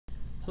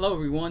Hello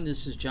everyone,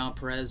 this is John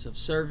Perez of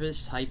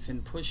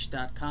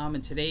service-push.com,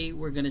 and today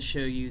we're going to show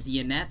you the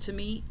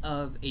anatomy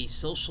of a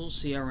social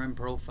CRM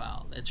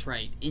profile. That's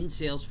right, in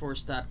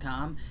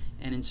Salesforce.com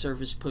and in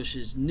Service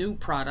Push's new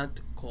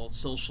product called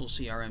Social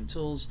CRM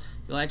Tools.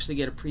 You'll actually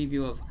get a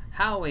preview of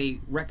how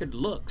a record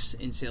looks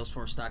in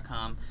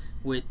Salesforce.com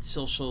with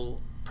social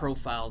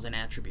profiles and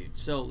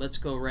attributes. So let's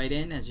go right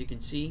in. As you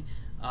can see,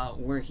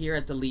 we're here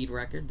at the lead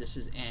record. This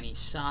is Annie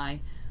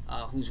Sai,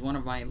 who's one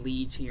of my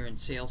leads here in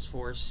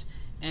Salesforce.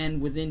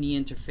 And within the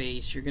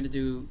interface, you're going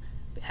to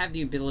have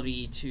the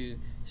ability to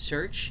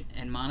search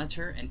and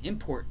monitor and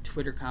import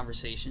Twitter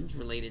conversations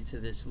related to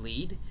this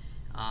lead.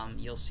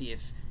 You'll see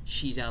if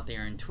she's out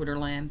there in Twitter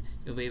land.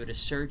 You'll be able to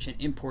search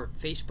and import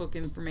Facebook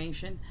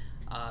information,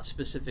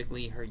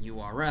 specifically her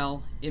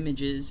URL,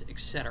 images,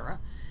 etc.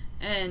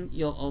 And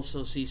you'll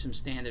also see some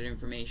standard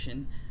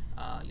information.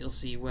 You'll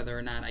see whether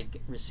or not I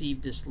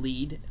received this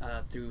lead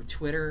through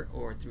Twitter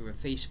or through a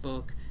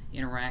Facebook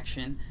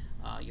interaction.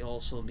 You'll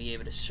also be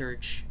able to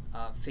search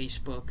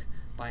Facebook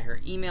by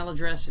her email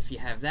address if you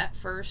have that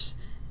first.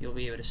 You'll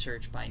be able to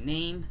search by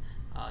name.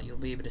 You'll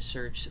be able to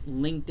search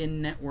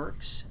LinkedIn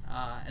networks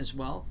as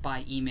well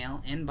by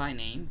email and by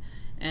name.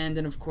 And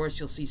then of course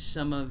you'll see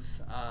some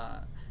of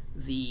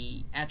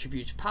the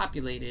attributes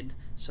populated.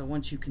 So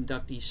once you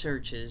conduct these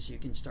searches, you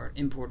can start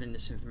importing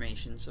this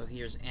information. So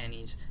here's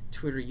Annie's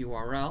Twitter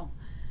URL.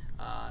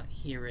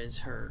 Here is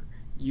her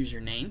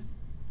username.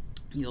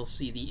 You'll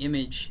see the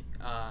image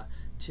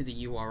to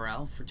the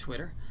URL for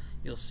Twitter.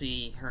 You'll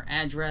see her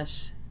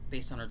address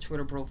based on her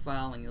Twitter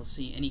profile, and you'll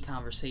see any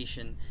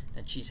conversation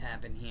that she's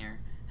happening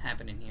here.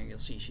 You'll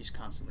see she's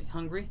constantly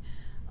hungry.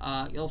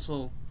 You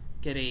also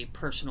get a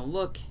personal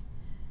look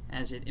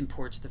as it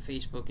imports the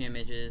Facebook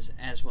images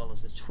as well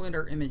as the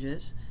Twitter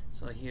images.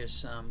 So here's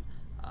some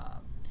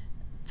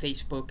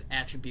Facebook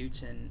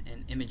attributes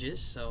and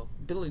images. So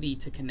ability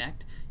to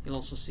connect. You'll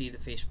also see the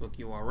Facebook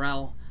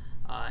URL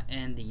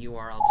and the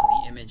URL to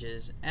the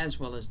images as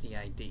well as the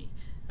ID.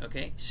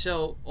 Okay,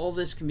 so all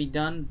this can be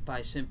done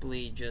by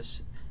simply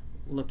just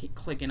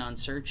clicking on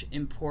search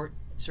and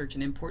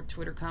import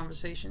Twitter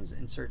conversations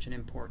and search and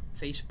import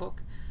Facebook.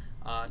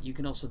 You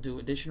can also do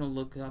additional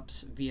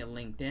lookups via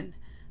LinkedIn,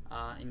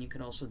 and you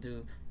can also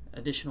do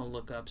additional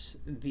lookups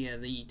via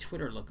the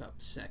Twitter lookup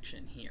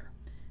section here.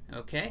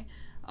 Okay,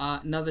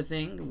 another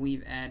thing,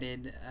 we've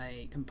added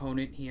a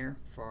component here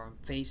for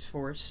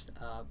Salesforce,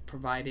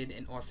 provided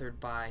and authored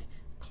by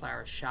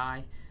Clara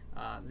Shai.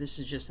 This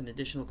is just an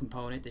additional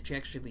component that you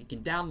actually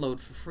can download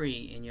for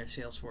free in your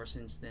Salesforce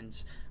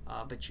instance,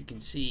 but you can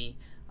see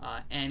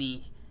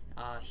Annie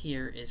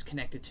here is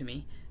connected to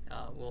me.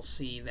 We'll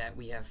see that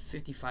we have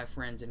 55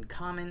 friends in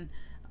common.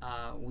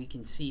 We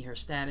can see her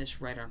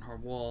status right on her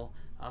wall.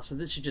 So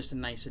this is just a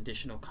nice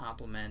additional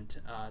complement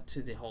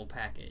to the whole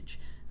package.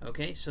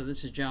 Okay, so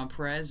this is John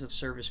Perez of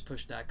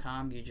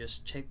ServicePush.com. You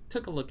just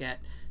took a look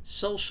at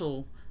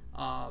social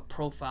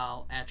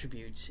profile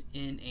attributes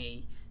in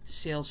a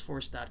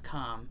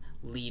Salesforce.com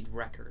lead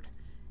record.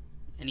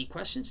 Any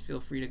questions? Feel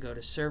free to go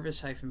to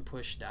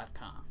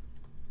service-push.com.